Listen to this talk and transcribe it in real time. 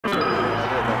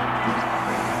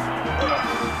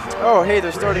Oh, hey,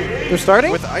 they're starting. They're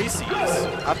starting? With Ices.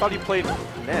 I thought he played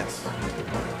Ness.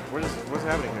 What's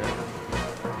happening here?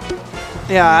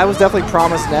 Yeah, I was definitely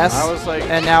promised Ness. I was like,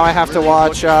 and now I have really to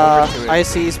watch to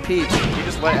Ices Peach. He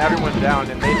just let everyone down,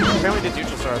 and they apparently did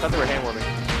neutral star. I thought they were hand warming.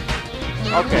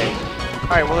 Okay.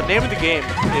 Alright, well, the name of the game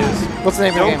is What's the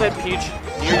name of the game? Don't let Peach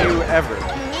near you ever.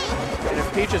 And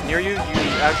if Peach is near you, you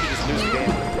actually just lose the game.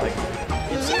 Like,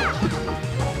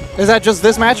 is that just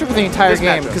this matchup or the entire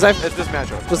game? Because it's this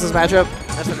matchup. Just this matchup?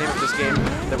 That's the name of this game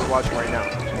that we're watching right now.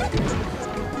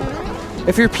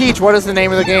 If you're Peach, what is the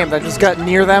name of the game? That just got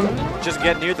near them? Just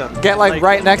get near them. Get like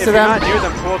right next to them? If you're not near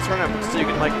them, pull a turnip so you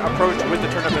can like approach with the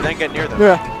turnip and then get near them.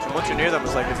 Yeah. And once you're near them,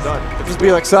 it's like it's done. Just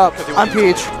be like, sup, I'm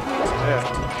Peach.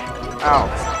 Yeah. Ow.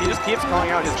 He just keeps calling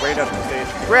out his raid up the stage.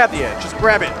 Grab the edge. Just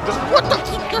grab it. Just what the?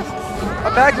 A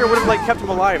back air would have like kept him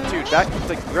alive too. That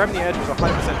like grabbing the edge was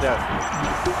 100% death.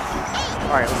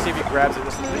 All right, let's see if he grabs it.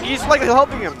 He's like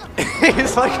helping him.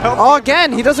 He's like helping. Oh,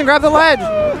 again, he doesn't grab the ledge.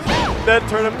 That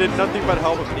turnip did nothing but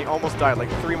help him, and he almost died.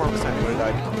 Like 3 more percent, he would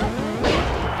have died.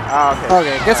 Ah,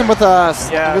 okay. Okay, gets him with a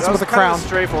gets him with a crown. Of a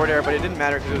straightforward air, but it didn't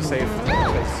matter because it was safe.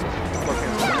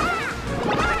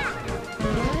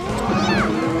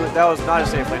 That was not a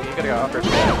safe landing. You could have got up air for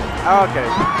that. Ah, okay.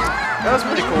 That was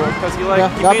pretty cool because he like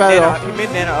he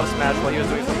made Nana up smash while he was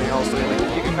doing something else. So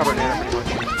like, you can cover Nana pretty much.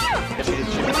 If she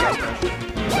didn't shoot up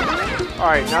smash. All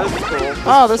right, now this is cool.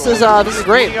 This is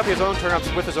great. He's up his own turn-ups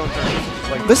with his own turn-ups.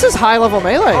 Like, this is high-level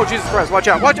melee. Oh, Jesus Christ. Watch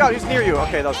out. Watch out. He's near you.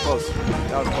 Okay, that was close.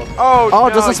 That was close. Oh, no,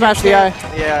 it doesn't smash the eye.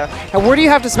 Yeah. And where do you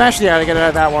have to smash the eye to get out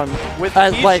of that one? With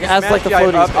as Peach, like the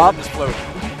floaties up? Just float.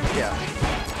 Yeah.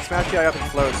 Smash the eye up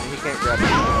and float, and he can't grab it.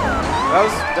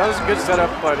 That was a good setup,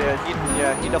 but he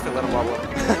definitely let him wobble.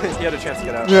 He had a chance to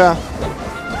get out. Yeah.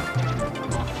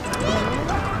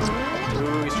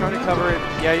 He's trying to cover it.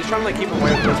 Yeah, he's trying to like keep him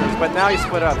away with blizzards, but now he's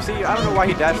split up. See, I don't know why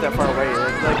he dashed that far away.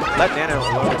 Like let Nana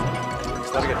alone.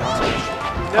 Just let her get down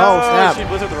smash. No, snap. She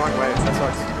blizzard the wrong way. That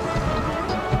sucks.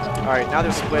 Alright, now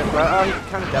they're split, but he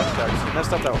kind of dash attacks. He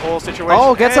messed up that whole situation.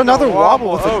 Oh, gets another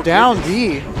wobble with a down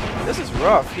D. This is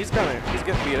rough. He's getting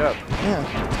beat up. Yeah.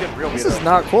 He's getting real beat up. This is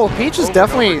not cool. Peach is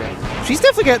definitely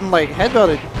getting like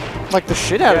headbutted like the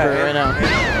shit out of her right now.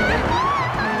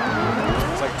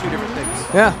 It's like 2 different things.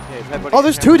 Yeah. Oh,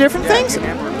 there's 2 different things?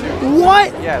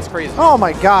 What? Yeah, it's crazy. Oh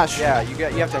my gosh. Yeah, you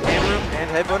have to hammer him and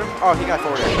headbutt him. Oh, he got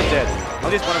forward air. He's dead. At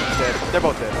least one of them's dead. They're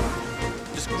both dead.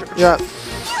 Just yeah.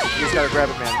 You just gotta grab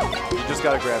it, man. You just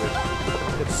gotta grab it.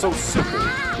 It's so simple.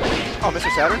 Oh, Mr.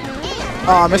 Saturn?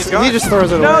 Oh, he just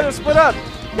throws it away. No, they're split up.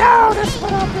 No, they're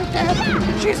split up. They're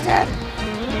dead. She's dead.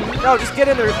 No, just get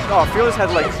in there. Oh, Fearless had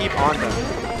to like keep on them.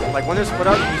 Like when they're split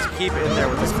up, you just keep in there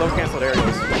with the slow canceled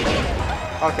areas.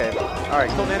 Okay. All right.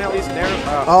 Kill Nana at least.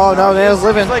 Oh no, Nana's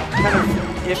living. He's like kind of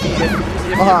iffy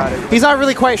about it. He's not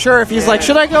really quite sure if he's like,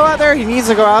 should I go out there? He needs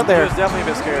to go out there. He was definitely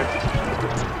a bit scared.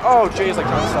 Oh, Jay's like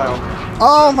on style.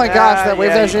 Oh my gosh, that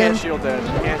wave dash in. You can't shield that.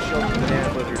 You can't shield the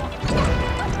Nana blizzard.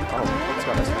 Oh, let's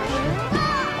go. That's smash.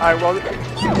 All right. Well, it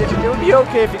would be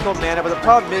okay if he killed Nana, but the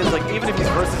problem is like even if he's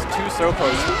versus 2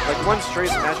 Sopos, like one straight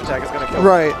smash attack is gonna kill him.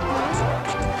 Right.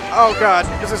 Oh God,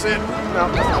 is this it? No,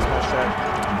 that's not a smash attack.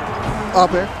 Up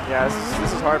there. Yeah,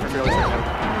 this is hard for Fearless right now.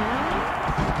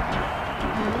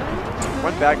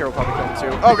 One back air will probably kill him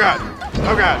too. Oh God!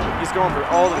 Oh God! He's going for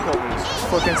all of the kill moves.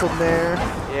 Full canceled there.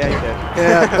 Yeah, you're dead.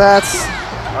 Yeah, that's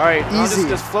all right. easy.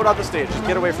 Just float out the stage. Just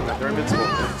get away from them. They're invincible.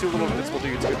 2 little invincible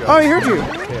dudes. Good job. Oh, he heard you.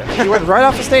 Yeah. He went right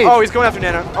off the stage. Oh, he's going after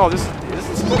Nana. Oh, this is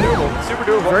super doable. Super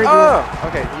doable. Very doable.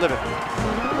 Okay, live it.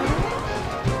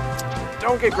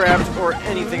 Don't get grabbed or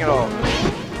anything at all.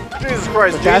 Jesus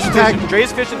Christ. Dash attack.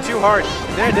 Dre's fishing too hard.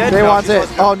 Nana dead. They want it.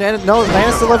 Oh, Nana's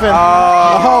still living.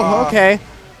 Oh, okay.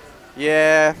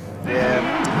 Yeah.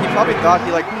 He probably thought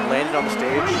he like landed on the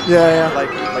stage. Yeah.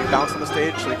 Like bounced on the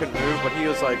stage, so he couldn't move. But he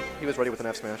was ready with an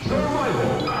F smash.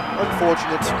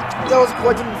 Unfortunate. That was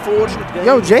quite an unfortunate game.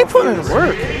 Yo, Jay put in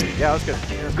work. Yeah, that was good.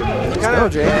 Let's go,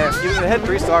 Jay. Yeah, he was ahead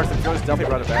 3 stars, and Jones definitely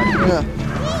brought it back. Yeah.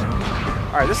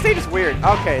 All right, this stage is weird.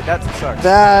 Okay, that sucks.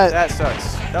 That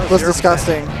sucks. That was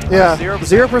disgusting. Yeah.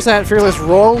 0% Fearless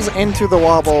rolls into the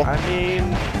wobble. I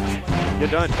mean, you're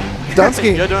done.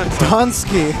 Dunsky. You're done.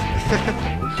 Dunsky.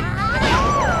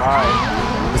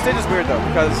 Alright. This stage is weird though,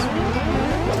 because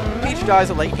Peach dies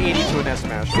at like 80 to an S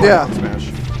smash. Yeah.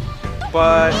 Smash.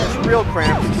 But it's real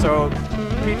cramped, so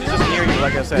Peach is just near you,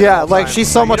 like I said. Yeah, like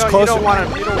she's so much closer. You don't want her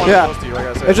close to you, like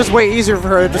I said. It's just way easier for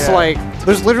her to just like,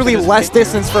 there's literally less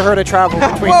distance for her to travel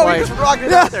between Whoa, like. he just rocked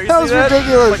out there. You that was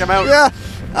ridiculous. Like I'm out. Yeah.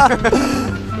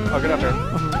 Oh, get up there.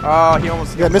 Oh, he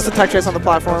almost. Yeah, missed the tech chase on the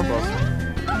platform.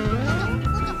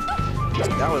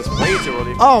 That was way too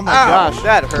early. Oh my gosh.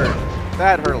 That hurt.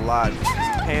 That hurt a lot. Just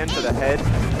pan to the head.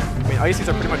 I mean, Icy's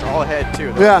are pretty much all head,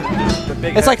 too. Yeah. The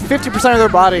big It's head. like 50% of their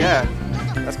body. Yeah.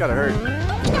 That's gotta hurt.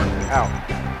 Ow.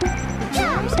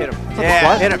 Just hit him. What?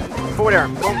 Yeah, hit him. Forward air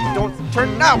him. Don't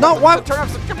turn. No! No, what? Turn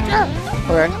off.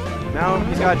 Okay. Now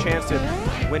he's got a chance to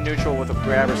win neutral with a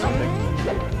grab or something.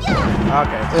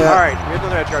 Okay. Yeah. Alright, here's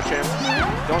another edge guard chance.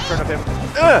 Don't turn up him.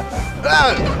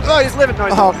 Oh, he's living.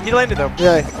 No, he landed though.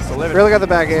 Yeah. Still living. Really got the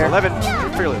back air. 11.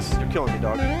 You're fearless. You're killing me,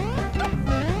 dog.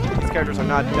 These characters are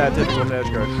not that difficult to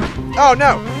edge guard. Oh,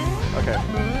 no! Okay.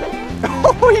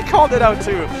 Oh, he called it out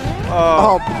too.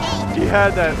 Oh. He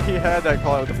had that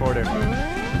call out with the forward air.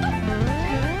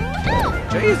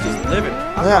 Jay is just living.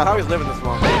 I don't know how he's living this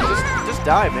long. Just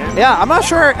die, man. Yeah, I'm not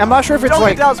sure if it's Don't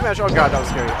like get down smash. Oh god, that was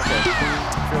scary.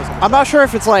 Okay. I'm not sure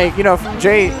if it's like, you know, if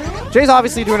Jay's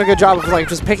obviously doing a good job of like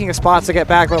just picking a spot to get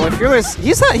back, but like Fearless,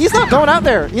 he's not going out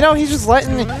there. You know, he's just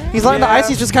letting the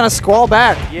Icies just kind of squall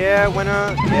back. Yeah, when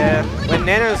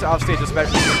Nana's off stage,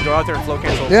 especially, just go out there and float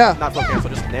cancel. Yeah. Not float cancel,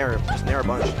 just nair a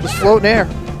bunch. Just float in air.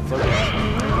 Float cancel.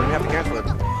 You don't even have to cancel it.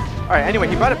 All right. Anyway,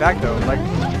 he brought it back though. Like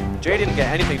Jay didn't get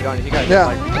anything done. He got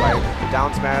like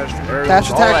down smash, aerials, Dash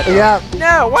all attack. that Yeah.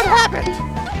 No, what happened?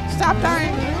 Stop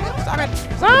dying. Stop it.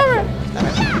 Stop it.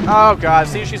 Oh god,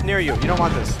 see, she's near you. You don't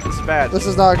want this. This is bad. This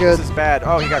is not good. This is bad.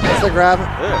 Oh, he got That's the grab.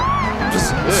 Ugh.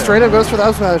 Just straight up goes for the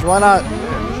up smash. Why not?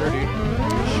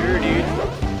 Yeah, sure, dude.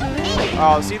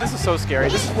 Oh, see, this is so scary.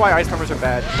 This is why ice climbers are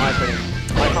bad, in my opinion.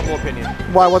 My humble opinion.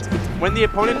 Why? What's? When the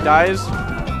opponent dies,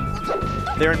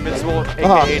 they're invincible,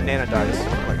 aka Nana dies.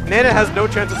 Like, Nana has no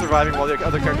chance of surviving while the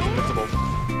other character's invincible.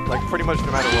 Like, pretty much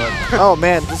no matter what. Oh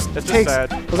man, this It's takes. just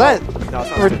sad. Was that No, it's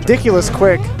not ridiculous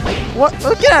quick? What?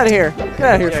 Oh, get out of here! Get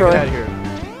out of here, Troy. Get out of here.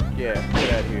 Yeah,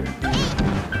 get out of here.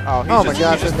 Oh, he's Oh just, my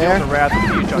gosh, he's just in there? feeling the wrath of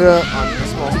Peach on the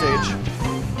small stage.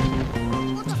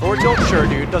 Forward tilt, sure,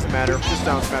 dude. Doesn't matter. Just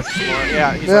down smash some more.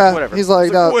 Yeah, he's like, whatever. He's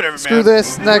like, no, whatever, screw man.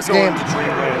 this. Next We're going game. to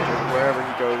Dreamland or wherever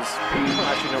he goes.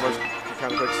 Actually, no, he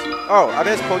kind of clicks. Oh, I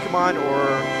bet it's Pokemon or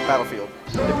Battlefield,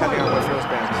 depending on what Fearless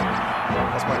bans.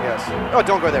 That's my guess. Oh,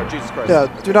 don't go there. Jesus Christ. Yeah,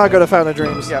 do not go to Fountain of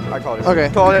Dreams. Yeah, I called it. Okay.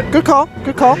 Called it. Good call.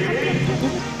 Good call.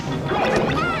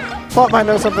 Thought might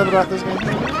know something about this game.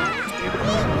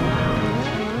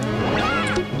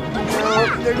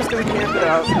 No, they're just gonna camp it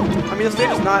out. I mean, the stage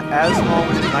is not as small,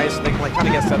 which is nice. They can like kind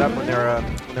of get set up when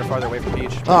they're farther away from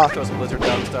Peach. Throw some blizzards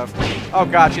out and stuff. Oh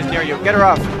God, she's near you. Get her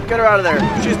off. Get her out of there.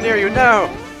 She's near you. No.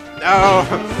 No.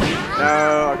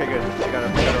 No. Okay, good. You got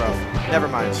her off. Never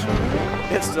mind.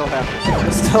 It's still happening.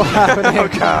 It's still happening. Oh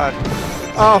God.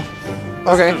 Oh.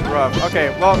 Okay. This is rough. Okay.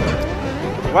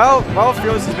 Well, while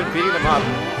Fearless has been beating them up,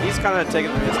 he's kind of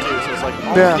taking the hits too. So it's like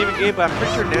almost an even game, but I'm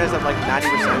pretty sure Nana's at like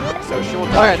 90%. So she'll.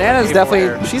 Oh yeah, Nana's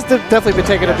definitely been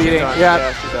taking a beating.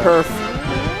 Yeah. Perf.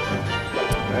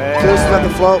 Fearless is at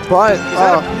the float, but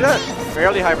He's at a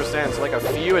fairly high percent. So like a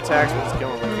few attacks will just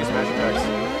kill him. Like a few smash attacks.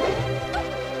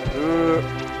 Ooh.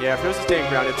 Yeah, Fearless is staying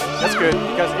grounded. That's good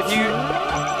because if you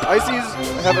Icies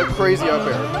have a crazy up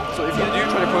air. So if you do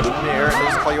try to push them in the air and they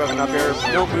just call you out an up air,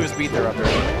 no moves beat their up air.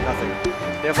 Nothing.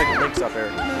 They have like Link's up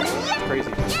air. It's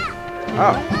crazy.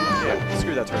 Oh, yeah.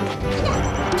 Screw that turn.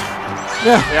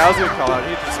 Yeah. Yeah, I was gonna call out.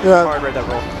 He just hard read that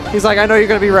roll. He's like, I know you're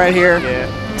gonna be right here.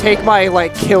 Yeah. Take my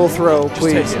like kill throw,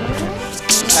 please. Just take it.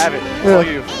 Just have it. It's all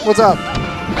you. What's up?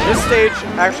 This stage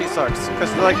actually sucks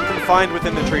because they're like confined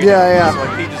within the tree. Yeah. So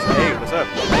like Peach is, hey, what's up?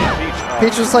 Peach.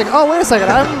 Peach is like, oh wait a second,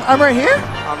 I'm right here.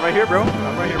 I'm right here, bro.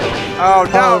 I'm right here, bro. Oh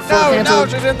no, no,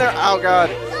 she's in there. Oh God.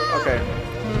 Okay.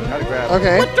 Gotta grab.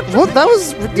 Okay. What? That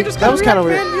was kind of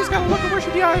weird. Man. You just gotta look at where she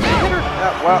hit her.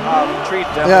 Well, Tree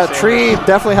definitely. Yeah, Tree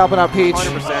definitely helping out Peach.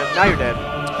 100%. Now you're dead.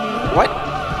 What?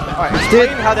 All right.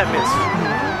 Explain how that missed.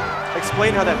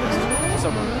 Explain how that missed.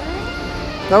 Someone.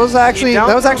 That was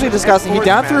actually disgusting. He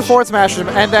down through forward smash him,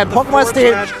 and then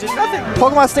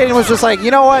Pokemon Stadium was just like,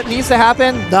 you know what needs to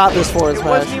happen? Not this forward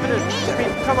smash. It wasn't even. I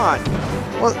mean, come on.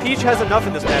 Well, Peach has enough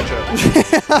in this matchup.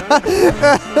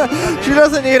 She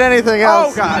doesn't need anything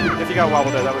else. Oh God! If he got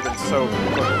wobbled there, that would have been so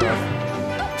fucking rough.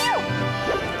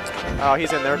 Oh,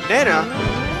 he's in there. Nana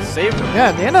saved him.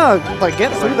 Yeah, Nana like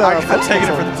getting through the. I'm taking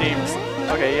it for the teams.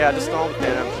 Okay, yeah, just stall with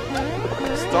Nana.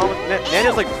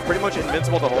 Nana's like pretty much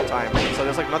invincible the whole time, so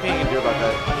there's like nothing you can do about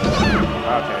that.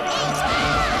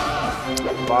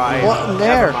 Okay. Bye. What?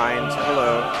 Never mind.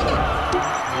 Hello.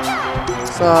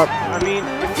 What's up? I mean,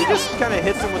 if he just kind of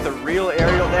hits him with a real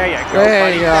aerial, there you go.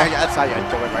 There you go. That's how you do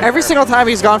it right Every single time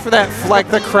he's gone for that, like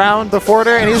the crown, the forward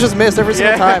air, and he's just missed every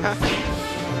single time.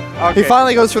 Okay. He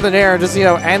finally goes for the nair and just, you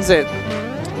know, ends it.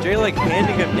 Jay like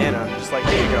handing him Nana, just like,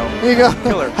 here you go. Here you go.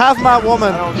 Kill her. Have my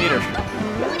woman. I don't need her.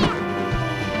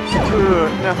 Ooh,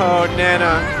 no,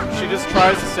 Nana. She just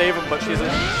tries to save him, but she's an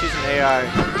AI.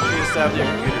 She is sadly a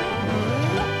computer.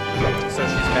 So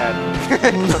she's mad.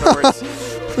 In other words.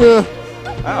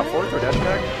 Ah, forward throw dash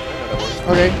back? I know that works.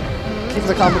 Okay. Keep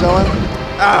the combo going.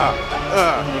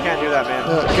 You can't do that, man.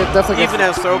 Definitely. Even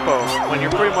as Sopo, when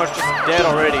you're pretty much just dead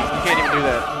already, you can't even do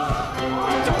that.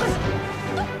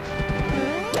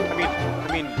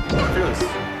 I mean, Fearless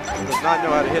does not know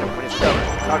how to hit him when he's covered.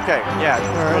 Okay, yeah,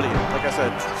 brilliant, like I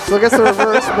said. Still gets the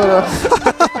reverse, but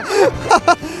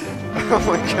oh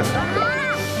my god.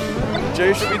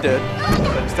 Jay should be dead,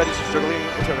 but instead he's struggling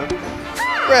to turn him.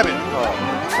 Grab it! Oh,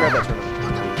 grab that turn.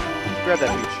 Grab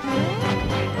that beach.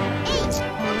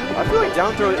 I feel like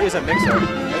down throw is a mix-up.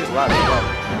 That is loud as well.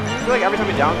 I feel like every time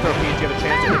you down throw Peach, you have a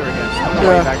chance to hit her again.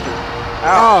 Yeah. Back to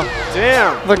Ow.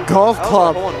 Damn! The golf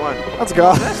club. Let's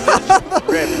go.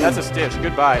 Rip, that's a stitch.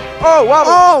 Goodbye. Oh,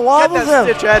 wobble! Oh, wobbles Get that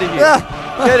stitch out of here. Yeah.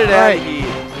 Get it out of here.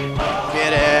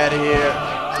 Get out of here.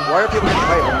 Why are people getting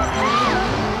fight?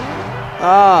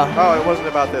 Oh, it wasn't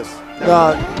about this.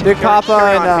 Big Papa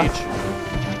and Peach.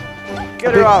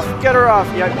 Get her off. Get her off.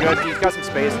 Yeah, good. He's got some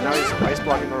space. Now he's ice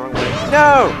blocking the wrong way.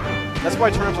 No! That's why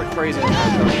turn-ups are crazy in this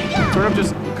matchup. Turn-up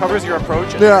just covers your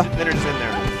approach and then they're just in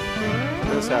there.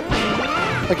 What this happens?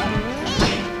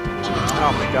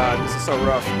 Oh my god, this is so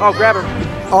rough. Oh, grab her.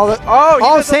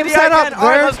 Same setup. All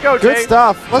right, let's go, Jay. Good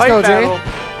stuff. Let's go, Jay.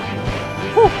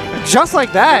 Just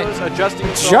like that.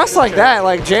 Just like that.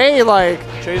 Like Jay,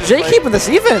 Jay keeping this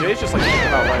even. Jay's just like thinking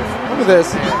about life. Look at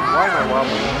this. Man, why am I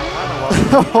wobbling?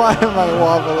 Why am I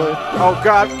wobbling? Oh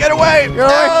god, get away! Get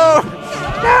away!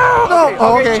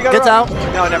 No! Okay, gets out.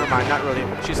 No, never mind, not really.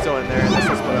 She's still in there. Let's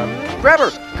split up. Grab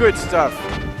her! Good stuff.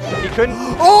 He couldn't.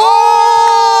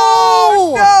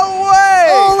 Oh! No way!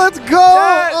 Oh, let's go!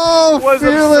 That was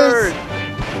Fearless.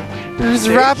 absurd. He's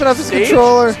wrapping up his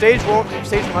controller. Stage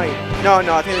might. No,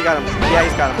 I think they got him. Yeah,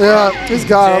 he's got him. Yeah, he's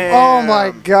got him. Oh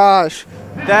my gosh.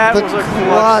 That was a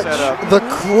clutch setup. The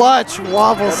clutch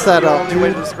wobble setup, the only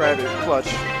way to describe it. Clutch.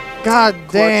 God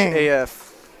dang. Clutch AF.